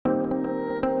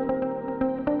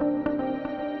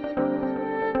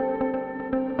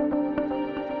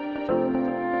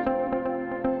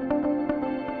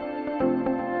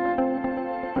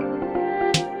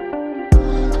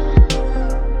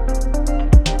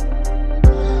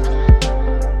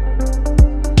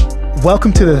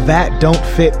Welcome to the That Don't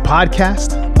Fit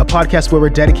podcast, a podcast where we're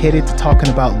dedicated to talking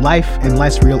about life and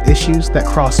life's real issues that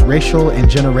cross racial and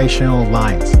generational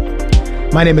lines.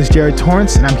 My name is Jared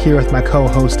Torrance, and I'm here with my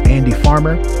co-host, Andy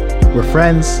Farmer. We're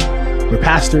friends, we're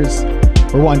pastors,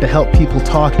 we're wanting to help people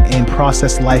talk and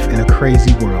process life in a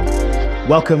crazy world.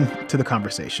 Welcome to the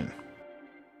conversation.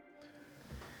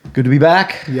 Good to be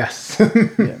back. Yes.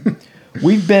 Yeah.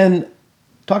 We've been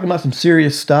talking about some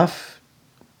serious stuff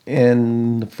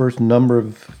in the first number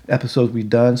of episodes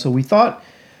we've done, so we thought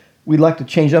we'd like to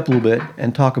change up a little bit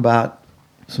and talk about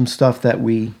some stuff that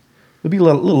would be a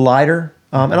little lighter,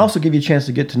 and also give you a chance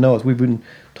to get to know us. We've been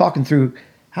talking through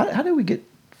how do we get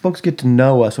folks get to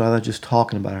know us without just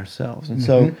talking about ourselves, and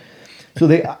so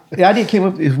the idea came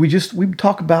up is we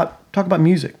talk about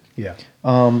music, Yeah.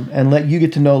 and let you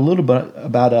get to know a little bit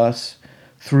about us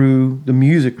through the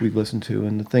music we've listened to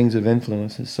and the things that have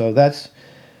influenced us. So that's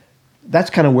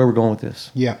kind of where we're going with this.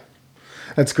 Yeah,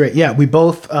 that's great. Yeah, we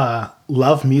both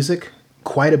love music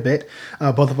quite a bit.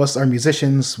 Both of us are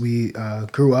musicians. We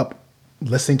grew up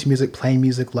listening to music, playing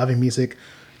music, loving music.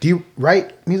 Do you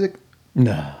write music?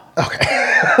 No.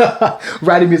 Okay.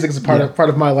 Writing music is a part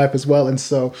of my life as well. And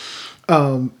so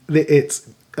it's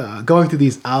going through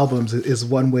these albums is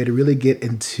one way to really get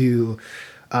into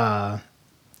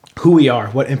who we are,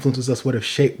 what influences us, what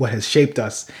has shaped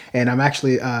us. And I'm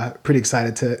actually pretty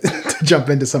excited to jump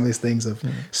into some of these things of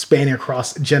spanning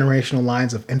across generational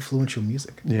lines of influential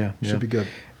music. Yeah. Should be good.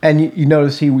 And you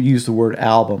notice he used the word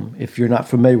album, if you're not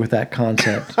familiar with that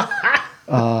concept.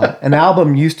 An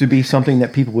album used to be something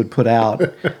that people would put out.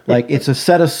 Like, it's a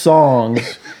set of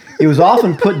songs. It was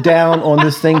often put down on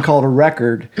this thing called a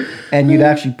record, and you'd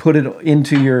actually put it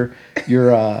into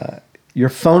your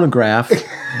phonograph.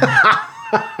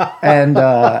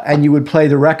 And you would play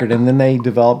the record, and then they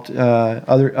developed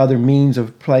other means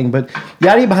of playing. But the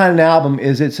idea behind an album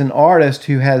is it's an artist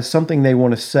who has something they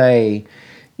want to say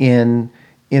in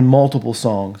multiple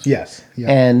songs. Yes. Yeah.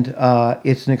 And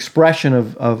it's an expression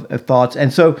of thoughts.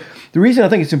 And so the reason I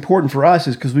think it's important for us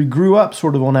is because we grew up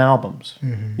sort of on albums.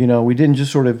 Mm-hmm. You know, we didn't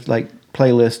just sort of like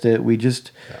playlist it. We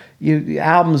just the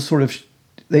albums sort of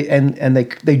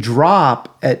they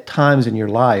drop at times in your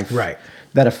life. Right.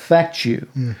 That affect you,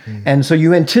 and so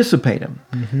you anticipate them.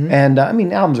 And I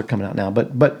mean, albums are coming out now,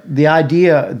 but the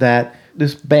idea that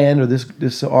this band or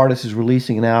this artist is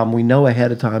releasing an album, we know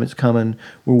ahead of time it's coming.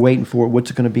 We're waiting for it.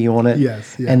 What's going to be on it?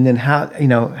 Yes. Yeah. And then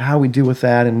how we do with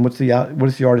that, and what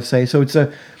does the artist say? So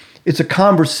it's a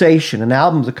conversation. An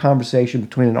album's a conversation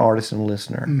between an artist and a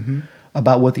listener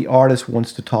about what the artist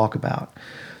wants to talk about.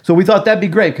 So we thought that'd be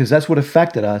great because that's what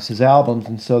affected us as albums,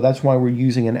 and so that's why we're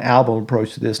using an album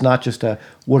approach to this, not just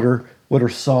what are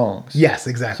songs. Yes,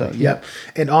 exactly. So, yep.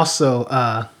 And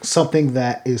also something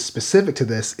that is specific to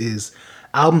this is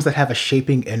albums that have a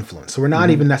shaping influence. So we're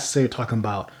not even necessarily talking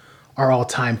about our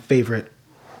all-time favorite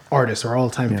artists or our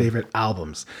all-time favorite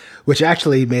albums, which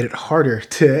actually made it harder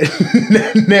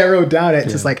to narrow down.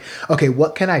 It's just like, okay,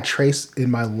 what can I trace in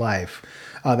my life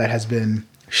that has been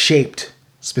shaped,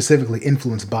 specifically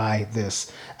influenced by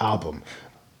this album?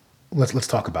 Let's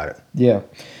talk about it.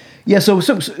 Yeah. So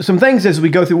some things as we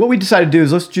go through. What we decided to do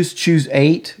is let's just choose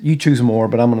 8. You choose more,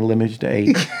 but I'm going to limit you to 8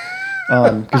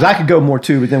 because I could go more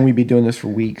too. But then we'd be doing this for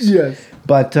weeks. Yes.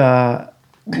 But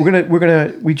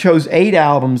we chose 8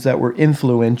 albums that were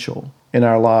influential in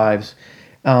our lives,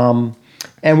 and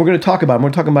we're going to talk about them. We're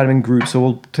talking about them in groups.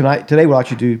 So today we'll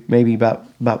actually do maybe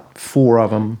about 4 of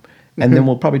them. And then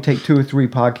we'll probably take 2 or 3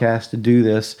 podcasts to do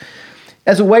this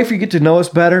as a way for you to get to know us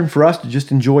better and for us to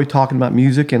just enjoy talking about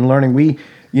music and learning.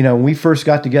 When we first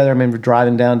got together, I remember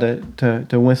driving down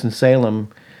to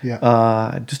Winston-Salem, just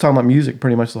talking about music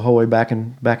pretty much the whole way back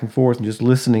and forth and just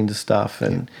listening to stuff.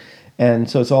 And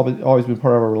so it's always been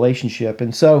part of our relationship.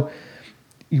 And so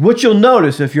what you'll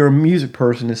notice if you're a music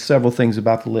person is several things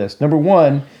about the list. Number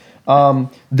one,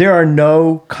 there are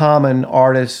no common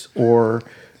artists or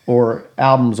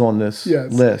albums on this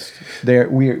list.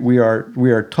 We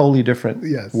are totally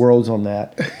different worlds on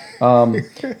that.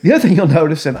 The other thing you'll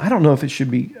notice, and I don't know if I should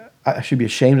be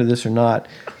ashamed of this or not,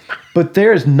 but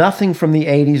there is nothing from the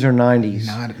 80s or 90s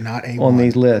not on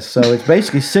these lists. So it's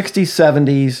basically 60s,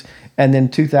 70s, and then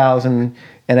 2000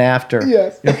 and after.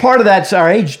 Yes. Part of that's our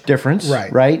age difference,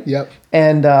 right? Yep.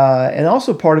 And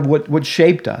also part of what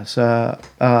shaped us.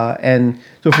 And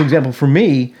so, for example, for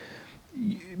me,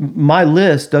 my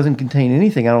list doesn't contain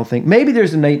anything, I don't think. Maybe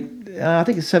there's an 8, I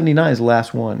think it's 79 is the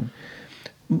last one.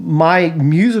 My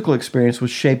musical experience was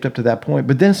shaped up to that point,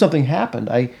 but then something happened.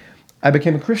 I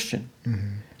became a Christian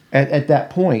at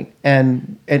that point,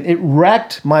 and it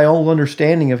wrecked my own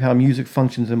understanding of how music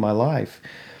functions in my life.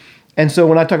 And so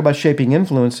when I talk about shaping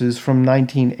influences from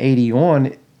 1980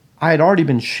 on, I had already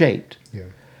been shaped.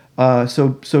 Yeah.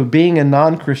 So being a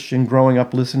non-Christian, growing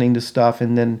up listening to stuff,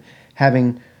 and then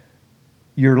having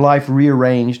your life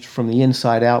rearranged from the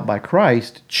inside out by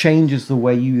Christ changes the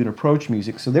way you approach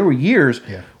music. So there were years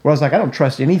where I was like, I don't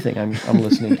trust anything I'm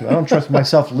listening to. I don't trust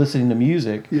myself listening to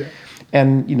music. Yeah.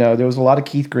 And, there was a lot of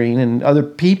Keith Green and other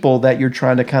people that you're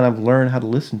trying to kind of learn how to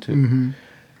listen to. Mm-hmm.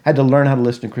 Had to learn how to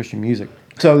listen to Christian music.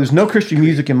 So there's no Christian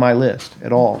music in my list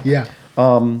at all. Yeah.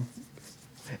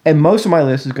 And most of my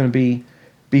list is going to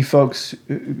be folks,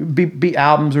 be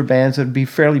albums or bands that would be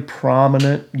fairly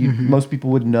prominent. Most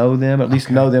people would know them, at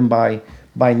least know them by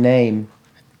name,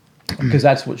 because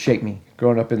that's what shaped me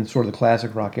growing up in sort of the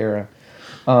classic rock era.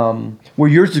 Where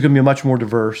yours is going to be much more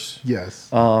diverse. Yes.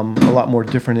 A lot more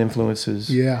different influences.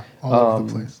 Yeah. All over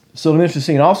the place. So it's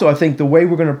interesting. And also, I think the way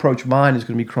we're going to approach mine is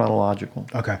going to be chronological.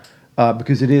 Okay.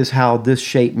 Because it is how this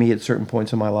shaped me at certain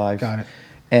points in my life. Got it.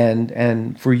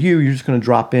 And for you, you're just going to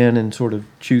drop in and sort of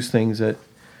choose things at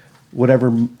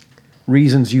whatever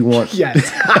reasons you want. Yes.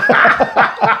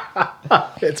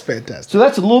 It's fantastic. So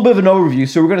that's a little bit of an overview.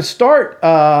 So we're going to start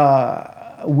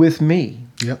with me.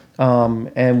 Yep.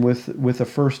 And with the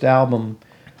first album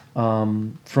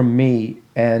from me.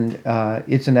 And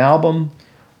it's an album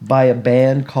by a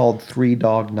band called Three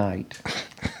Dog Night.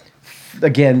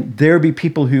 Again, there'll be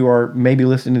people who are maybe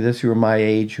listening to this who are my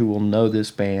age who will know this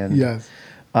band. Yes.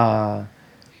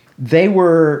 They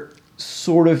were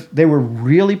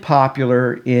really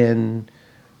popular in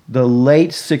the late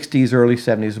 60s, early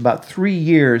 70s. About 3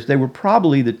 years, they were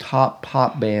probably the top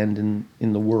pop band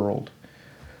in the world.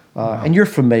 Wow. And you're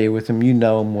familiar with them. You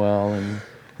know them well. And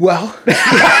Well,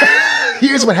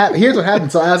 here's what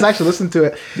happened. So I was actually listening to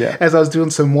it as I was doing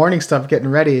some morning stuff, getting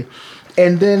ready.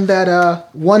 And then that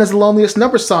One Is the Loneliest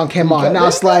Number song came on. And I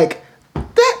was like,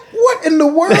 what in the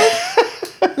world?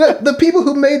 the people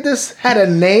who made this had a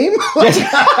name?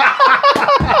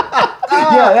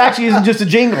 Yeah, it actually isn't just a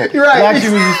jingle. Right. It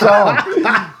actually was a song.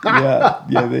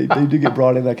 Yeah, they do get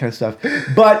brought in, that kind of stuff.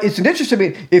 But it's an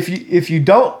interesting. If you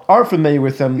aren't familiar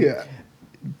with them,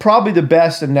 probably the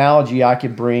best analogy I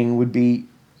could bring would be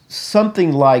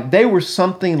something like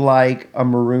a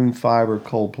Maroon 5 or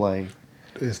Coldplay.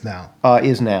 Is now.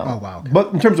 Is now. Oh, wow. Okay.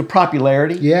 But in terms of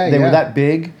popularity, they were that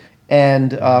big.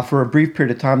 And for a brief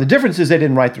period of time, the difference is they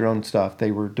didn't write their own stuff.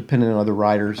 They were dependent on other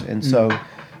writers. And so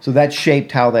that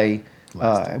shaped how they,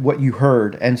 what you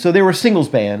heard. And so they were a singles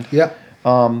band. Yep.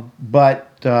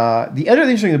 But the other thing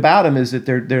interesting about them is that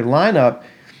their lineup,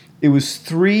 it was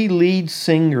 3 lead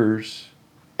singers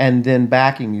and then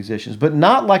backing musicians, but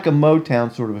not like a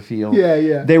Motown sort of a feel.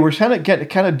 Yeah. They were kind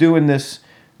of doing this.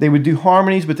 They would do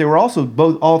harmonies, but they were also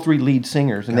all 3 lead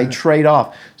singers, and they trade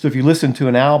off. So if you listen to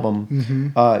an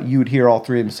album, you would hear all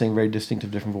 3 of them sing very distinctive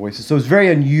different voices. So it's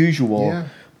very unusual,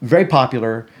 very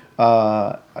popular.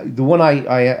 The one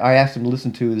I asked them to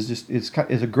listen to is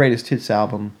a greatest hits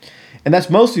album, and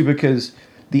that's mostly because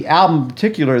the album in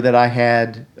particular that I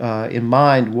had in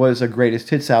mind was a greatest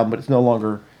hits album, but it's no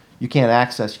longer, you can't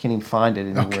access, you can't even find it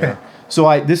anywhere. Okay.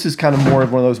 So this is kind of more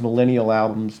of one of those millennial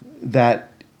albums that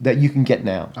you can get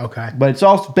now. Okay. But it's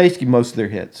also basically most of their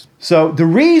hits. So the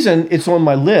reason it's on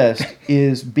my list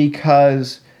is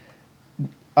because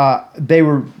they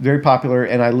were very popular,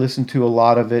 and I listened to a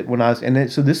lot of it when I was,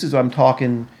 so this is, I'm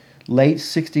talking late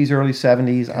 60s, early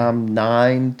 70s. I'm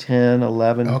 9, 10,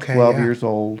 11, 12 years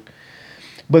old.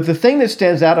 But the thing that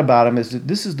stands out about them is that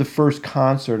this is the first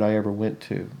concert I ever went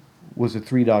to, was a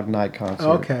Three Dog Night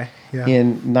concert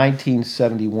in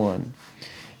 1971.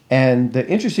 And the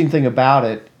interesting thing about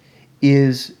it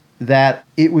is that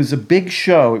it was a big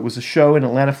show. It was a show in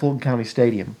Atlanta Fulton County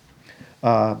Stadium.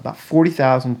 About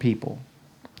 40,000 people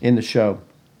in the show,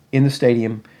 in the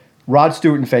stadium. Rod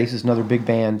Stewart and Faces, another big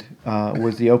band,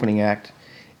 was the opening act.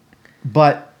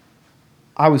 But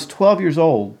I was 12 years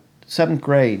old, 7th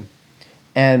grade,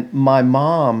 and my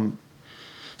mom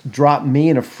dropped me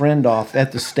and a friend off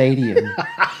at the stadium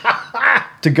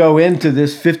to go into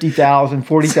this 50,000,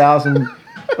 40,000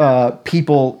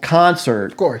 people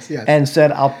concert. Of course, yes. And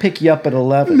said, I'll pick you up at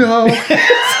 11. No.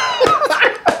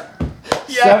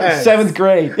 Seventh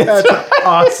grade. That's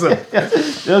awesome.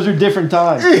 Those are different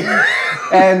times.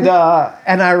 And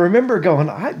I remember going,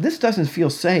 this doesn't feel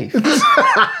safe,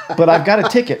 but I've got a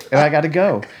ticket and I got to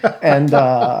go. And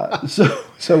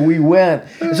so we went.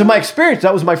 And so my experience,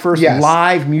 that was my first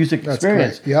live music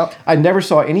experience. Great. Yep. I never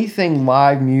saw anything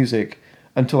live music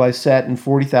until I sat in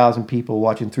 40,000 people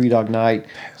watching Three Dog Night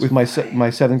with my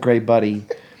 7th grade buddy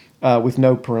with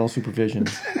no parental supervision.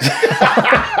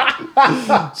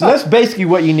 So that's basically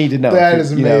what you need to know. That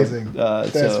is amazing.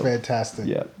 That's fantastic.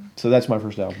 Yeah. So that's my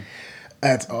first album.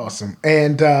 That's awesome.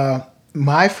 And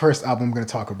my first album I'm going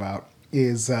to talk about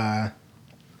is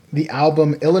the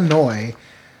album Illinois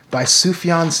by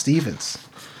Sufjan Stevens.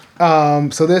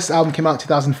 So this album came out in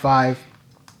 2005.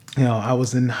 You know, I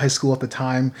was in high school at the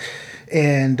time,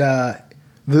 and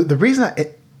the reason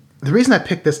I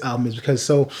picked this album is because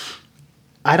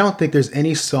I don't think there's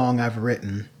any song I've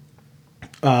written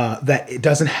that it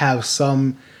doesn't have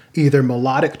some either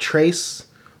melodic trace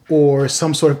or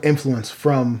some sort of influence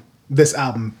from this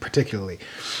album particularly.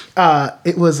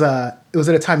 It was at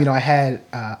a time, you know, I had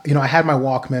my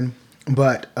Walkman,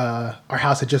 but our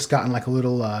house had just gotten like a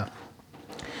little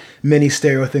mini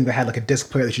stereo thing that had like a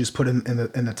disc player that you just put in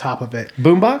the top of it.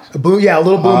 Boombox? A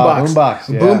little boombox.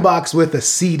 Boombox, yeah. Boombox with a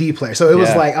CD player. So it was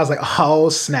Yeah. like, I was like, oh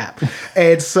snap.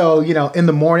 And so, you know, in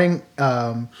the mornings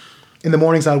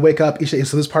I'd wake up each day.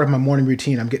 So this is part of my morning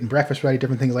routine. I'm getting breakfast ready,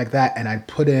 different things like that. And I'd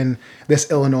put in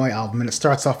this Illinois album, and it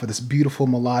starts off with this beautiful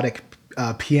melodic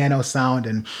piano sound,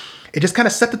 and it just kind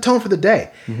of set the tone for the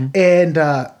day. Mm-hmm. And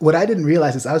what I didn't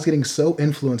realize is I was getting so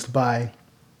influenced by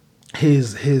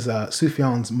his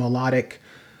Sufjan's melodic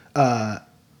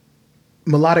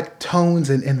tones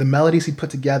and the melodies he put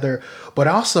together, but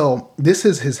also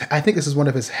I think this is one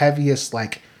of his heaviest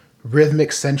like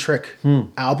rhythmic centric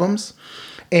albums.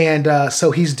 And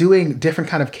so he's doing different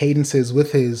kind of cadences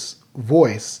with his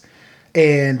voice,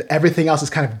 and everything else is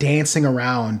kind of dancing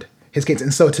around his cadence.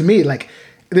 And so to me, like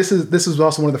this is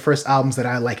also one of the first albums that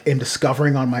I like am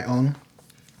discovering on my own.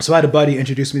 So I had a buddy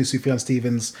introduce me to Sufjan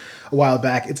Stevens a while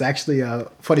back. It's actually a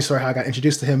funny story how I got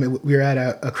introduced to him. We were at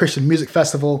a Christian music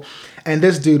festival, and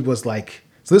this dude was like,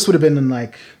 so this would have been in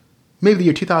like maybe the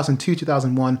year 2002,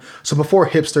 2001. So before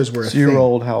hipsters were a thing. So you're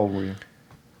old. How old were you?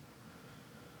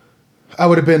 I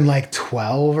would have been like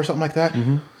 12 or something like that.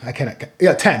 Mm-hmm.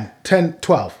 10,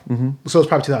 12. Mm-hmm. So it was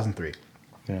probably 2003.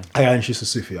 Yeah. I got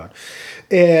introduced to Sufjan.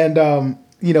 And,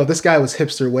 you know, this guy was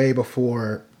hipster way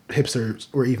before hipsters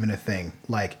were even a thing.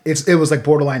 Like it was like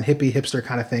borderline hippie hipster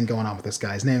kind of thing going on with this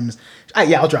guy. His name's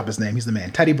I'll drop his name. He's the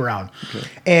man, Teddy Brown. Okay.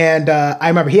 And I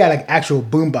remember he had like actual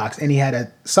boombox, and he had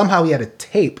a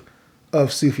tape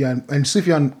of Sufjan, and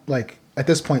Sufjan, like at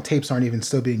this point tapes aren't even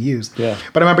still being used. Yeah.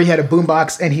 But I remember he had a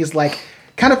boombox, and he's like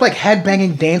kind of like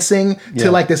headbanging, dancing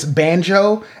to like this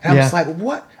banjo, and I was like,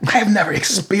 what? I have never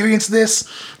experienced this,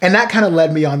 and that kind of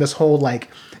led me on this whole like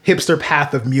hipster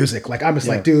path of music. Like I'm just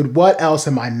like, dude, what else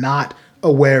am I not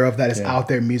aware of that is out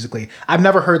there musically? I've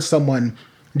never heard someone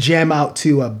jam out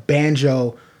to a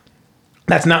banjo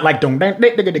that's not like like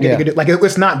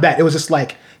it's not that. It was just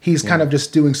like he's kind of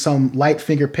just doing some light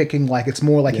finger picking, like it's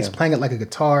more like he's playing it like a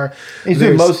guitar. He's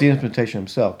doing most of the instrumentation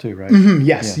himself too, right? Mm-hmm,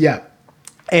 yes, yeah.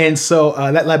 And so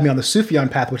that led me on the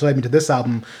Sufjan path, which led me to this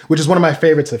album, which is one of my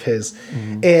favorites of his.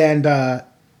 Mm-hmm. And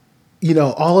you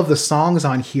know, all of the songs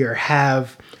on here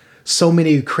have so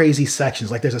many crazy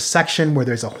sections. Like there's a section where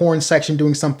there's a horn section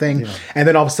doing something, and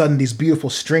then all of a sudden these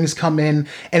beautiful strings come in,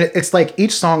 and it's like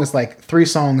each song is like 3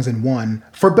 songs in one,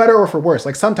 for better or for worse.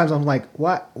 Like sometimes I'm like,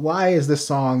 why is this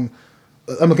song?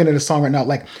 I'm looking at a song right now.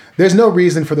 Like there's no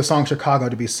reason for the song Chicago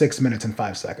to be 6 minutes and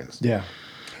 5 seconds. Yeah.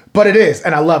 But it is,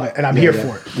 and I love it, and I'm here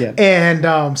for it. Yeah.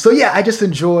 And so I just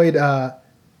enjoyed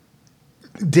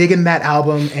digging that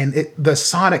album, and the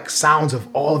sonic sounds of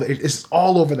all of it is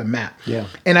all over the map. Yeah.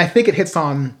 And I think it hits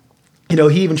on, you know,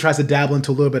 he even tries to dabble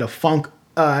into a little bit of funk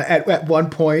at one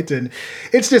point, and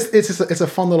it's a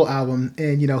fun little album.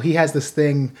 And you know, he has this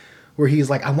thing where he's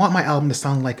like, I want my album to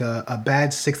sound like a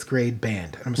bad 6th grade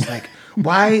band. And I'm just like,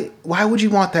 why would you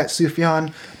want that,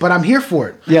 Sufjan? But I'm here for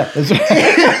it. Yeah. That's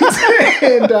right.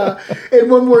 and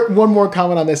one more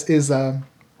comment on this is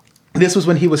this was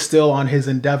when he was still on his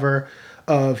endeavor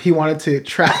of he wanted to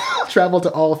travel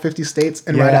to all 50 states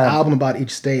and write an album about each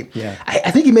state. Yeah.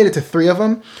 I think he made it to 3 of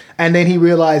them, and then he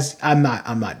realized I'm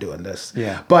not doing this.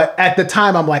 Yeah. But at the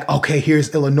time I'm like, okay,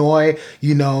 here's Illinois,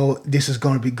 you know, this is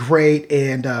going to be great,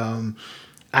 and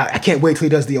I can't wait till he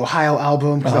does the Ohio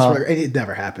album, because that's where it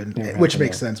never happened, which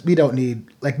makes sense. We don't need,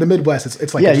 like, the Midwest,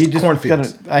 it's like you just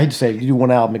cornfields. I hate to say, you do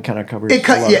one album, it kind of covers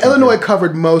Illinois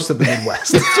covered most of the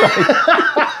Midwest. That's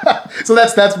right. So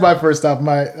that's my first album,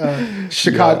 my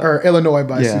Chicago or Illinois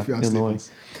by Sufjan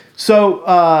Stevens. So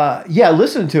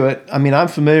listen to it. I mean, I'm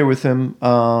familiar with him,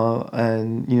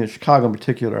 and you know, Chicago in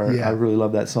particular. I really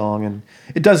love that song, and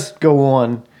it does go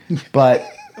on, but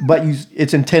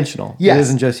it's intentional. Yes. It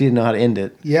isn't just he didn't know how to end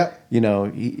it. Yep. You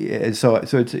know, so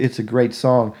it's a great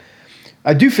song.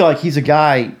 I do feel like he's a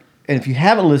guy, and if you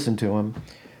haven't listened to him,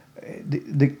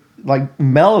 the like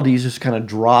melodies just kind of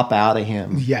drop out of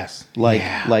him. Yes. Like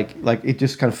it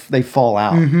just kind of, they fall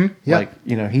out. Mm-hmm. Yep. Like,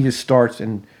 you know, he just starts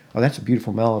and, oh, that's a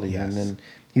beautiful melody. Yes. And then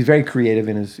he's very creative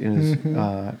in his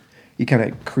he kind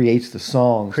of creates the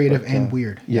songs. Creative and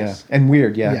weird. Yeah, Yes. and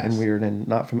weird. Yeah, Yes. and weird, and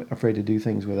not afraid to do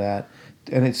things with that.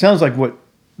 And it sounds like what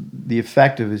the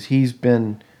effect of is he's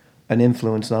been an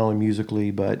influence not only musically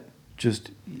but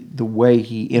just the way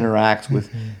he interacts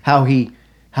with how he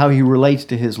relates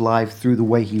to his life through the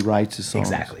way he writes his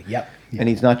songs. Exactly. Yep. And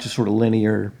he's not just sort of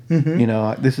linear. You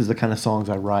know, this is the kind of songs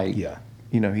I write. Yeah.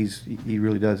 You know, he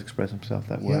really does express himself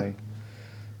that way. Yeah.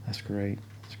 That's great.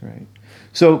 That's great.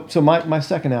 So my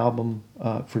second album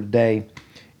for today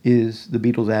is the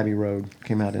Beatles' Abbey Road.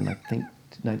 Came out in I think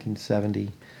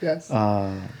 1970. Yes.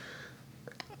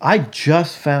 I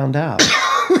just found out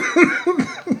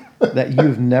that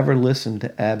you've never listened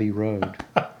to Abbey Road.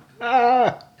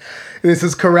 This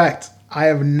is correct. I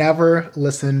have never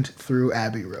listened through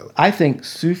Abbey Road. I think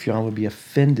Sufjan would be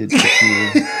offended if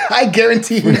you. I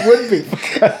guarantee he would be.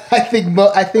 I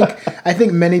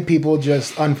think many people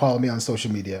just unfollow me on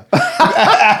social media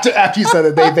after you said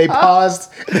that they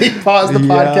paused the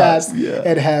podcast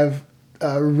and have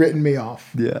written me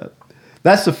off. Yeah,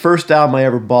 that's the first album I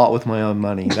ever bought with my own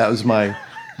money. That was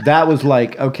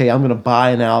like, okay, I'm gonna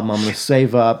buy an album. I'm gonna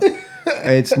save up.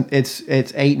 It's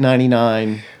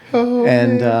 $8.99. Oh,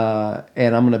 and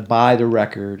I'm gonna buy the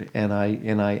record, and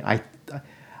I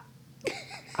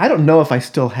don't know if I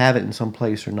still have it in some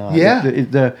place or not. Yeah.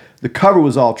 The cover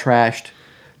was all trashed,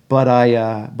 but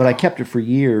I kept it for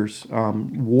years.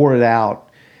 Wore it out.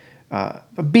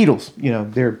 Beatles, you know,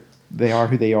 they are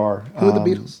who they are. Who are the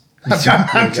Beatles?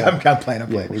 I'm playing.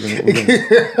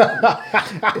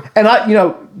 And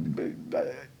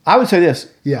I would say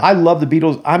this. Yeah. I love the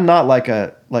Beatles. I'm not like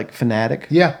a fanatic.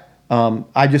 Yeah.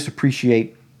 I just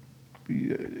appreciate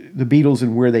the Beatles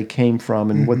and where they came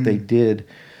from and what they did.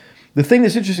 The thing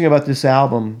that's interesting about this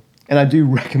album, and I do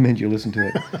recommend you listen to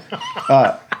it,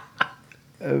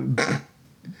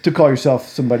 to call yourself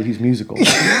somebody who's musical,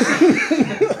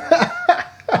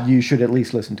 you should at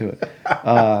least listen to it.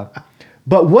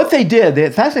 But what they did,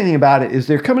 the fascinating thing about it is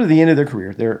they're coming to the end of their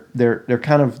career. They're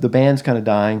kind of, the band's kind of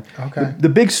dying. Okay. The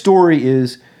big story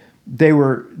is they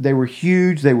were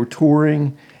huge. They were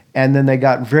touring. And then they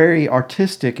got very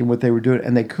artistic in what they were doing,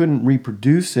 and they couldn't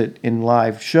reproduce it in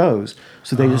live shows.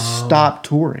 So they just stopped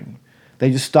touring.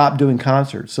 They just stopped doing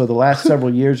concerts. So the last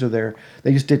several years of they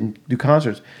just didn't do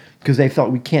concerts because they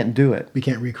thought we can't do it. We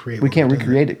can't recreate. We can't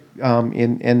recreate it.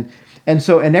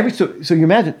 So you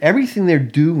imagine everything they're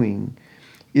doing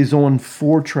is on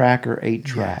 4-track or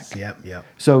 8-track. Yes. Yep.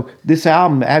 So this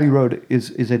album, Abbey Road,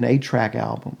 is an 8-track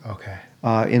album. Okay.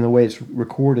 In the way it's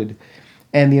recorded.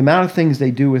 And the amount of things they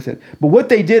do with it. But what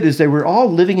they did is they were all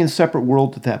living in separate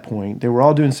worlds at that point. They were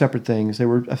all doing separate things. They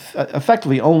were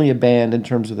effectively only a band in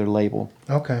terms of their label.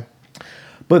 Okay.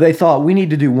 But they thought, we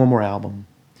need to do one more album.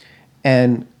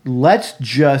 And let's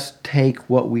just take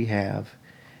what we have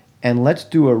and let's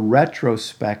do a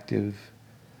retrospective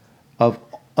of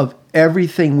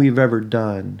everything we've ever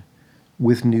done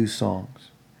with new songs.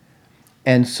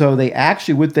 And so they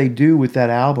actually, what they do with that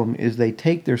album is they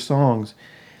take their songs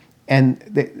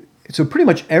and so pretty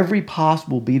much every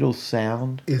possible Beatles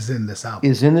sound is in this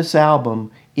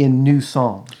album in new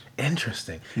songs.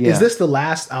 Interesting. Yeah. Is this the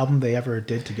last album they ever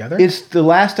did together? It's the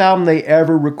last album they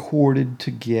ever recorded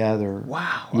together.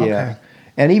 Wow. Yeah. Okay.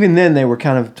 And even then they were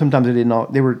kind of, sometimes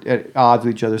they were at odds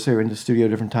with each other, so they were in the studio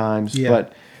different times. Yeah.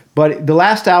 But the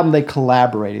last album they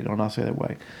collaborated on, I'll say that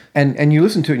way. And you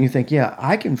listen to it and you think, yeah,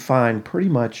 I can find pretty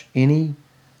much any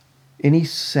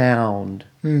sound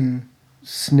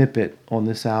snippet on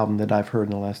this album that I've heard in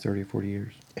the last 30 or 40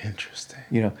 years. Interesting.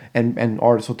 You know, and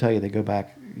artists will tell you, they go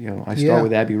back, you know, I start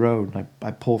with Abbey Road and I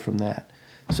pull from that.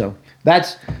 So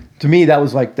that's, to me,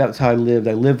 that's how I lived.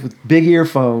 I lived with big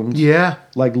earphones. Yeah.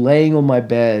 Like laying on my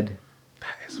bed,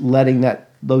 letting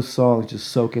those songs just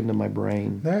soak into my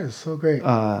brain. That is so great.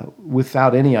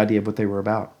 Without any idea of what they were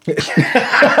about.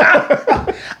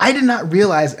 I did not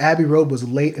realize Abbey Road was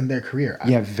late in their career.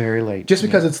 Yeah, very late. Just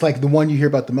because it's like the one you hear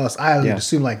about the most, I would Yeah.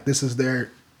 assume like this is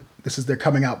their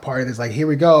coming out party. It's like, here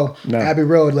we go, No. Abbey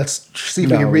Road. Let's see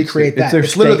if we No, can recreate that. their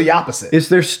It's literally the opposite. It's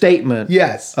their statement.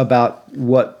 Yes. About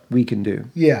what we can do.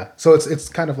 Yeah. So it's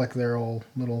kind of like their old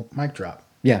little mic drop.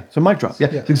 Yeah. So mic drop. Yeah.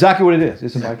 Yeah. It's exactly what it is.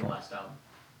 It's a mic drop.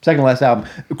 Second to last album,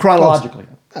 chronologically.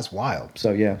 That's wild.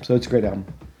 So yeah. So it's a great album.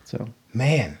 So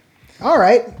Man. All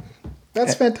right.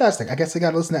 That's fantastic. I guess I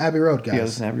got to listen to Abbey Road, guys. yeah,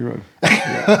 listen to Abbey Road.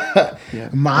 Yeah.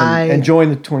 My and join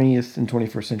the 20th and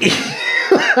 21st century.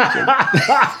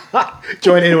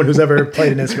 join anyone who's ever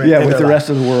played an instrument. Yeah, in with their the life. rest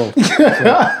of the world.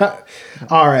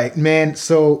 All right, man.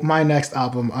 So my next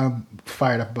album, I'm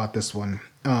fired up about this one.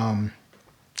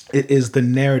 It is The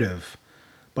Narrative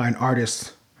by an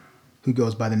artist who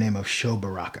goes by the name of Sho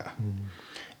Baraka.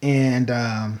 And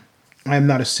I'm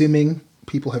not assuming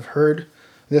people have heard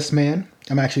this man.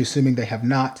 I'm actually assuming they have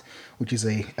not, which is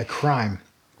a crime.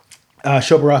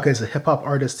 Sho Baraka is a hip hop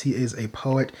artist. He is a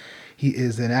poet. He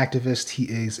is an activist. He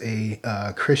is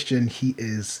a Christian. He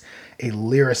is a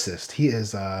lyricist. He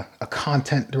is a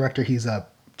content director. He's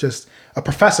just a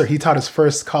professor. He taught his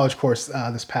first college course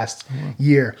this past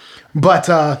year.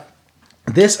 But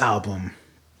this album,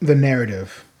 The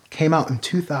Narrative, came out in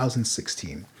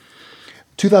 2016.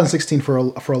 2016 for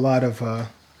a lot of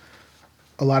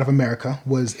America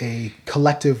was a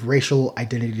collective racial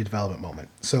identity development moment.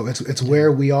 So it's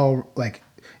where we all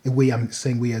I'm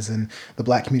saying we as in the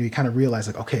Black community kind of realize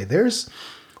like, okay,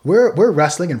 we're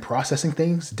wrestling and processing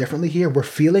things differently here. We're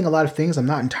feeling a lot of things I'm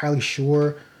not entirely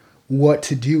sure what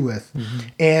to do with.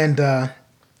 And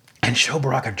Sho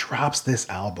Baraka drops this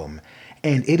album,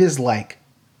 and it's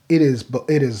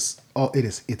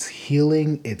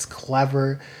healing, it's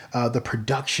clever, the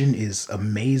production is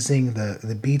amazing,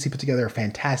 the beats he put together are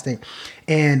fantastic,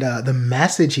 and the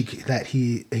message that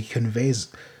he conveys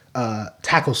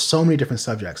tackles so many different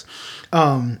subjects.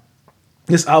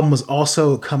 This album was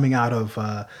also coming out of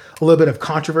a little bit of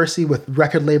controversy with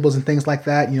record labels and things like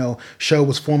that. Sho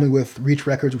was formerly with Reach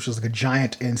Records, which was like a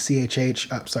giant in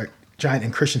giant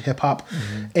in Christian hip hop.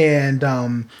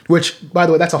 And which, by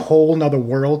the way, that's a whole nother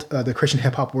world, the Christian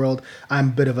hip hop world. I'm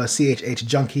a bit of a CHH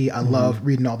junkie. I love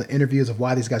reading all the interviews of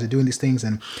why these guys are doing these things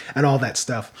and all that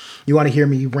stuff. You want to hear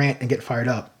me rant and get fired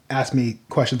up, ask me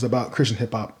questions about Christian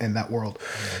hip hop and that world.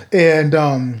 And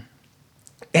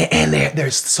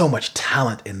there's so much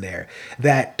talent in there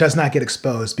that does not get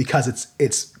exposed because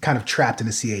it's kind of trapped in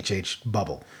a CHH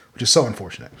bubble, which is so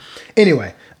unfortunate.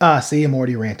 Anyway, see, I'm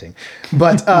already ranting.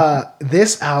 But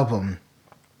this album,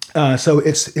 so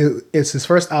it's his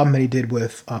first album that he did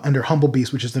with under Humble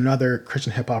Beast, which is another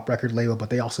Christian hip hop record label, but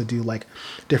they also do like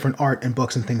different art and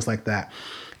books and things like that.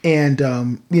 And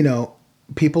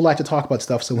people like to talk about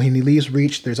stuff. So when he leaves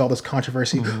Reach, there's all this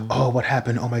controversy. Oh, what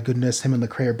happened? Oh my goodness, him and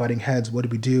Lecrae are butting heads. What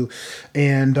did we do?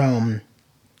 And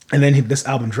then this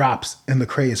album drops, and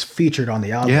Lecrae is featured on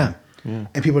the album. Yeah.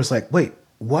 And people are just like, wait,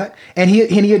 what? And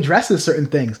he addresses certain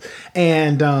things.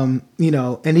 And and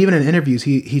even in interviews,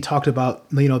 he talked about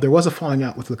there was a falling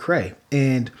out with Lecrae,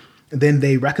 and then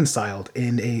they reconciled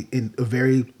in a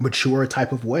very mature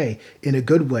type of way, in a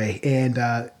good way. And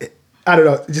I don't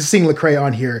know, just seeing Lecrae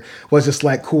on here was just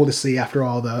like cool to see after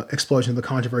all the explosion of the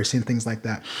controversy and things like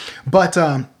that. But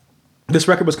this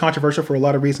record was controversial for a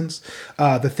lot of reasons.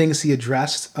 The things he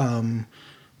addressed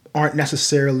aren't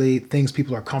necessarily things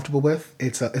people are comfortable with.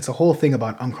 It's a whole thing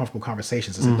about uncomfortable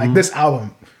conversations. Like this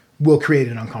album will create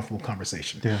an uncomfortable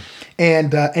conversation. Yeah.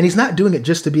 And he's not doing it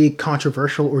just to be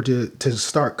controversial or to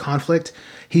start conflict.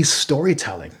 He's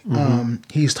storytelling.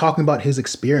 He's talking about his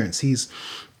experience.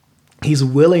 He's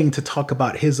willing to talk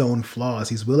about his own flaws.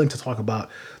 He's willing to talk about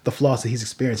the flaws that he's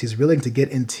experienced. He's willing to get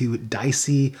into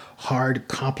dicey, hard,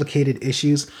 complicated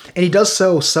issues. And he does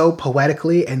so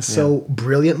poetically and so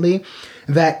brilliantly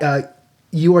that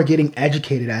you are getting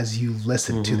educated as you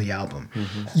listen to the album.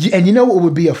 And you know what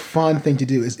would be a fun thing to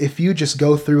do is if you just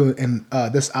go through and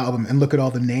this album and look at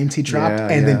all the names he dropped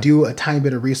then do a tiny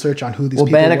bit of research on who these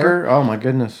people Banneker, were. oh my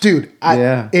goodness. Dude,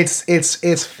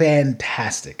 it's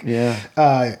fantastic.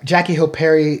 Yeah. Jackie Hill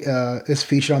Perry is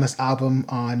featured on this album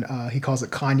on, he calls it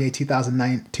Kanye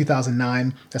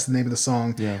 2009. That's the name of the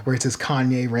song, where it's his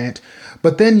Kanye rant.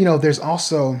 But then, there's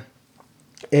also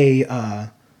a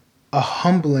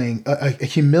humbling, a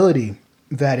humility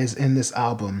that is in this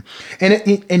album,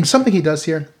 and something he does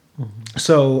here.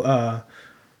 So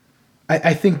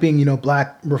I think being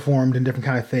Black, reformed, and different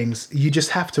kind of things, you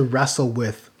just have to wrestle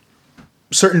with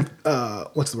certain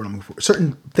what's the word I'm looking for?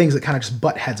 Certain things that kind of just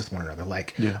butt heads with one another.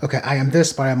 Like, okay, I am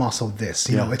this, but I'm also this.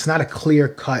 You know, it's not a clear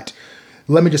cut.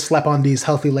 Let me just slap on these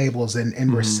healthy labels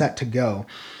and we're set to go.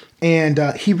 And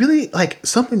he really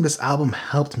something this album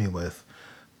helped me with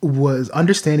was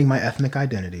understanding my ethnic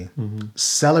identity,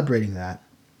 celebrating that,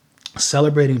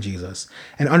 celebrating Jesus,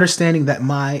 and understanding that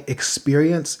my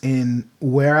experience in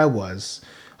where I was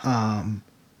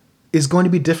is going to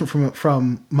be different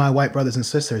from my white brothers and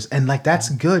sisters. And that's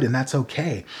good and that's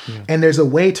okay. And there's a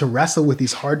way to wrestle with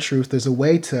these hard truths. There's a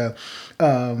way to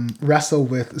wrestle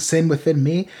with sin within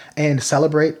me and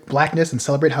celebrate Blackness and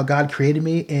celebrate how God created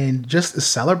me and just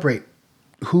celebrate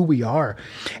who we are.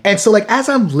 And so as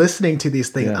I'm listening to these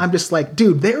things, I'm just like,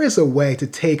 dude, there is a way to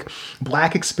take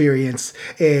Black experience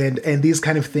and these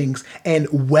kind of things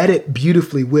and wed it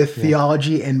beautifully with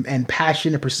theology and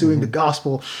passion and pursuing the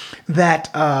gospel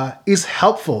that is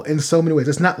helpful in so many ways.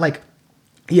 It's not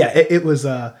it was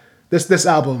this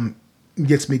album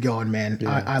gets me going, man.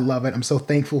 I love it. I'm so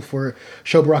thankful for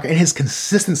Sho Baraka and his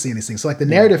consistency in these things. So like the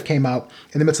narrative came out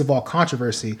in the midst of all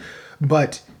controversy,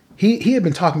 but he had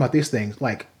been talking about these things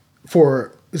like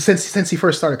for since he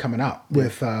first started coming out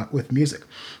with music.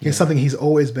 It's something he's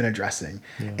always been addressing,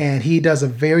 and he does a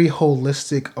very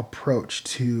holistic approach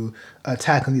to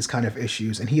tackling these kind of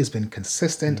issues. And he has been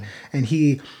consistent, and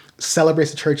he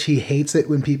celebrates the church. He hates it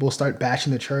when people start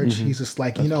bashing the church. He's just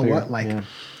like, you know what, like.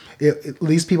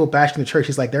 These people bashing the church,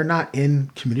 he's like, they're not in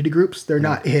community groups. They're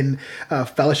not in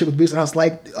fellowship with music. And I was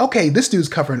like, okay, this dude's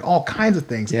covering all kinds of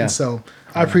things. And so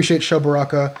I appreciate Sho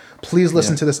Baraka. Please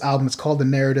listen to this album. It's called The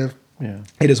Narrative. Yeah.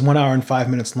 It is 1 hour and 5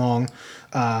 minutes long.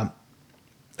 I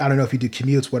don't know if you do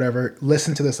commutes, whatever.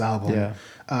 Listen to this album. Yeah.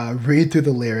 Read through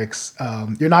the lyrics.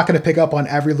 You're not going to pick up on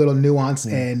every little nuance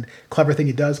and clever thing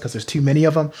he does because there's too many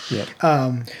of them. Yeah.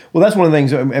 Well, that's one of the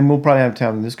things, and we'll probably have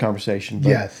time in this conversation.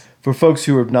 But for folks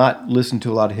who have not listened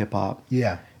to a lot of hip hop,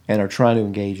 and are trying to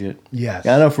engage it, I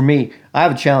know for me, I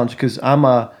have a challenge because I'm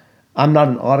not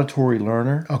an auditory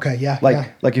learner. Okay,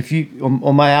 like if you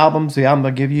on my albums, the album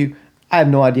I give you, I have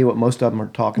no idea what most of them are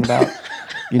talking about.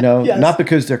 You know, not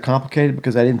because they're complicated,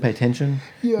 because I didn't pay attention.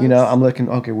 You know, I'm looking,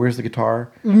 okay, where's the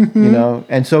guitar? You know,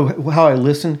 and so how I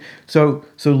listen, so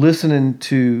listening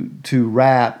to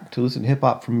rap, to listen to hip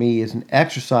hop for me is an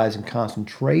exercise in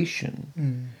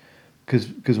concentration.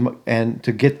 And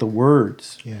to get the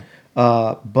words.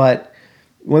 But one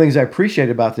of the things I appreciate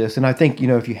about this, and I think, you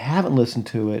know, if you haven't listened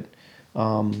to it,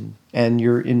 and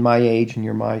you're in my age and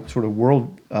you're my sort of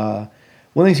world, one of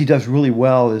the things he does really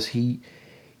well is he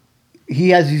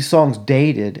has these songs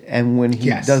dated, and when he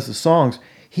does the songs,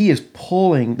 he is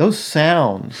pulling those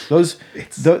sounds,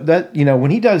 that you know,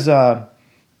 when he does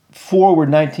Forward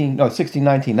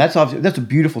 1619, that's obviously, that's a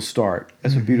beautiful start.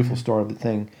 That's a beautiful start of the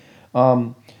thing.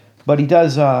 But he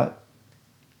does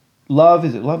Love,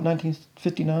 is it Love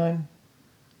 1959?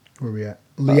 Where are we at?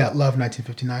 Love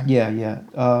 1959.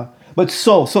 Yeah. But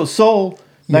Soul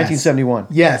 1971.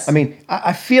 Yes. I mean,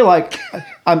 I feel like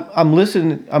I'm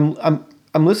listening.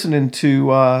 I'm listening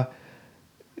to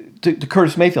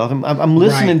Curtis Mayfield. I'm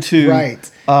listening to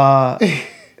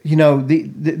you know,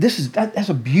 that's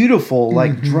a beautiful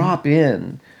like drop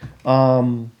in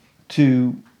to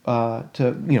you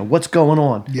know what's going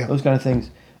on. Those kind of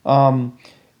things. The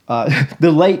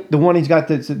one he's got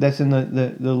that's in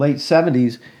the late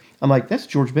 70s, I'm like, that's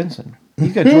George Benson.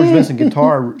 He's got George Benson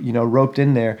guitar, you know, roped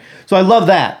in there. So I love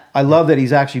that. I love that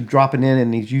he's actually dropping in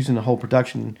and he's using the whole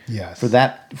production for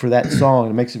that song.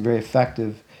 It makes it very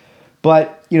effective.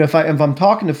 But you know, if I'm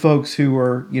talking to folks who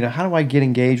are, you know, how do I get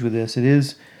engaged with this? It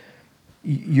is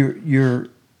you're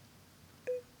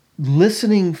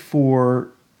listening for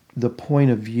the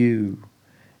point of view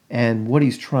and what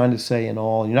he's trying to say and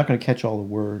all. You're not going to catch all the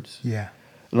words.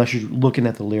 Unless you're looking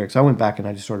at the lyrics. I went back and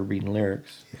I just started reading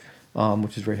lyrics,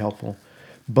 which is very helpful.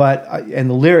 But and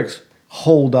the lyrics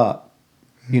hold up.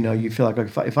 You know, you feel like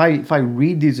if I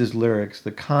read these as lyrics,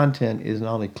 the content is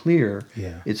not only clear,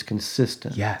 it's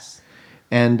consistent.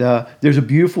 And there's a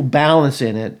beautiful balance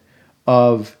in it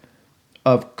of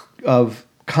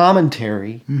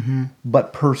commentary,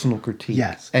 but personal critique.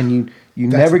 And you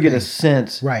never get a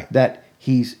sense that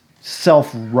he's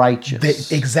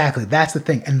self-righteous. Exactly. That's the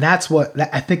thing. And I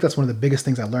think that's one of the biggest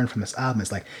things I learned from this album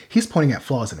is like, he's pointing at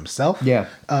flaws in himself.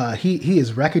 He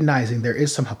is recognizing there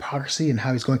is some hypocrisy in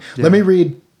how he's going. Let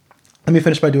me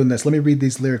finish by doing this. Let me read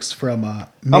these lyrics from, I'm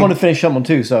going to finish something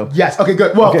too, so. Yes. Okay,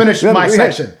 good. Well, finish my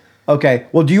section. Okay.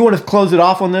 Well, do you want to close it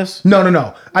off on this? No. I'm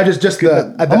going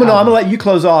to let you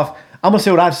close off. I'm going to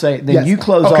say what I say, then you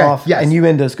close off, and you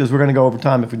end this, because we're going to go over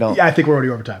time if we don't. Yeah, I think we're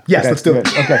already over time. Yes, let's do it.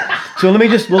 Okay. So let me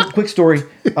just, quick story.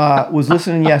 Was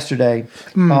listening yesterday,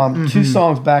 2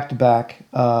 songs back to back.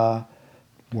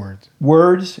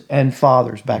 Words and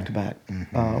Fathers back to back.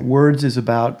 Words is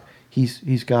about,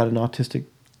 he's got an autistic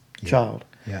child.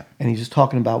 And he's just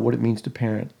talking about what it means to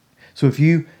parent. So if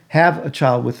you have a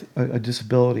child with a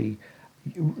disability,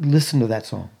 listen to that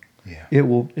song. It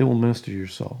will minister to your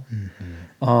soul.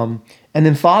 And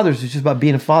then Fathers is just about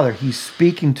being a father. He's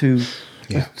speaking to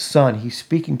a son. He's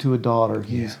speaking to a daughter.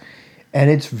 And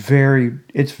it's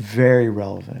very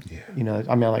relevant. You know,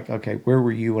 I mean, like, okay, where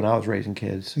were you when I was raising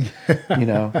kids? You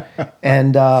know,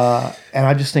 and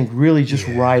I just think really just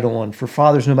right on for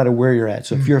fathers, no matter where you're at.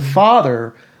 So if you're a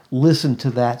father, listen to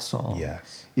that song.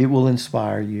 It will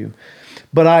inspire you.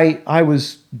 But I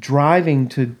was driving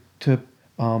to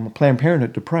Planned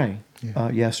Parenthood to pray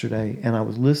yesterday, and I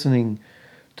was listening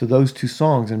to those 2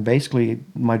 songs, and basically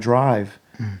my drive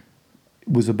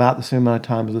was about the same amount of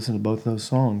time as listening to both of those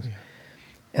songs.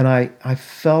 And I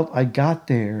felt I got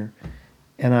there,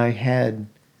 and I had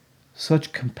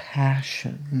such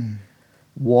compassion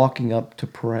walking up to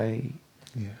pray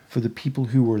for the people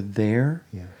who were there,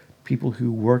 people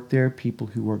who worked there, people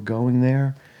who were going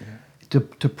there, to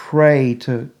pray,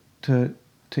 to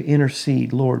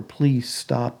intercede. Lord, please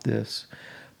stop this.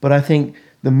 But I think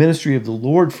the ministry of the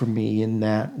Lord for me in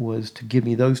that was to give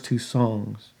me those two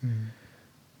songs,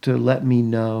 to let me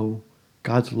know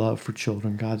God's love for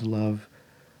children, God's love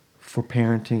for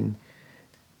parenting,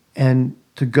 and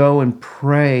to go and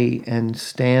pray and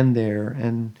stand there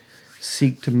and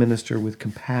seek to minister with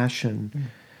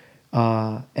compassion,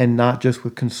 and not just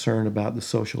with concern about the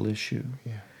social issue.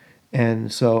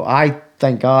 And so I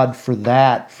thank God for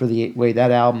that, for the way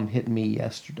that album hit me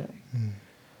yesterday.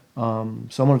 So I'm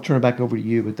going to turn it back over to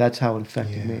you, but that's how it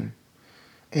affected me.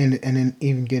 And then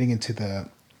even getting into the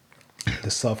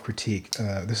self-critique,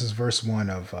 this is verse 1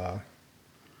 of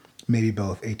Maybe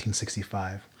Both,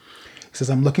 1865. He says,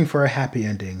 I'm looking for a happy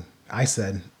ending. I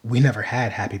said, we never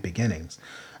had happy beginnings.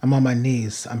 I'm on my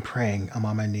knees, I'm praying, I'm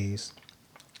on my knees.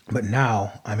 But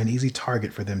now I'm an easy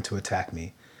target for them to attack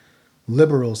me.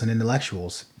 Liberals and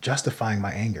intellectuals justifying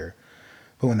my anger.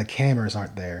 But when the cameras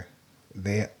aren't there,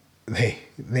 they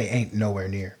ain't nowhere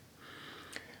near.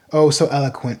 Oh, so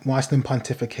eloquent, watch them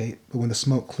pontificate. But when the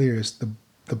smoke clears,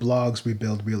 the blogs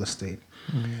rebuild real estate.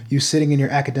 You sitting in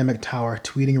your academic tower,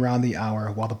 tweeting around the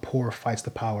hour while the poor fights the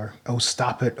power. Oh,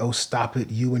 stop it,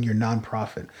 you and your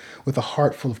nonprofit, with a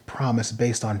heart full of promise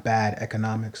based on bad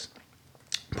economics.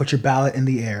 Put your ballot in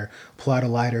the air, pull out a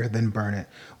lighter, then burn it.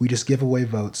 We just give away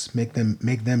votes, make them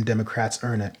Democrats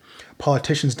earn it.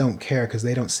 Politicians don't care because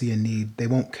they don't see a need. They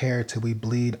won't care till we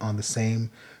bleed on the same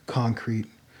concrete.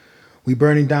 We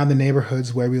burning down the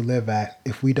neighborhoods where we live at.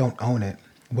 If we don't own it,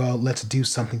 well, let's do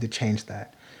something to change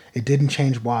that. It didn't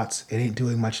change Watts. It ain't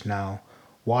doing much now.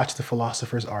 Watch the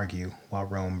philosophers argue while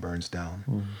Rome burns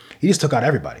down. He just took out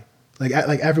everybody. Like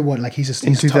everyone, like he's just...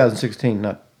 In 2016,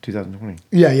 not 2020.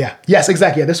 Yeah. Yes,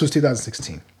 exactly. Yeah, this was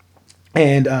 2016.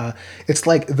 And it's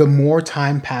like the more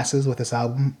time passes with this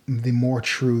album, the more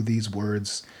true these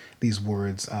words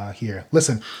here.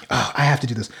 Listen, I have to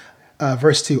do this.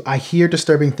 Verse 2, I hear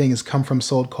disturbing things come from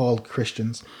so-called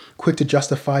Christians, quick to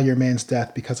justify your man's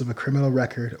death because of a criminal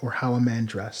record or how a man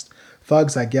dressed.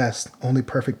 Thugs, I guess, only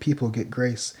perfect people get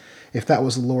grace. If that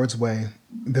was the Lord's way,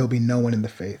 there'll be no one in the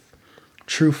faith.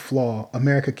 True flaw,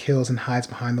 America kills and hides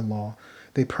behind the law.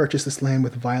 They purchase this land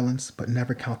with violence, but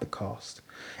never count the cost.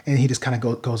 And he just kind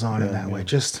of goes on in that way.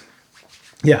 Just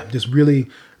really,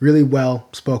 really well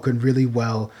spoken, really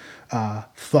well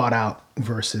thought out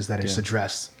verses that just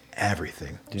address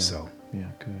everything. So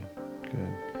good.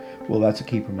 Well, that's a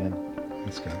keeper, man.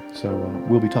 That's good. So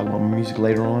we'll be talking about music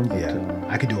later on. But,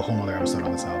 I could do a whole other episode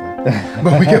on this album,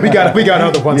 but we got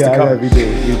other ones to cover. We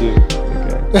do.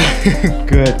 Okay.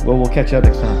 Good. Well, we'll catch you up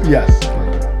next time. Yes.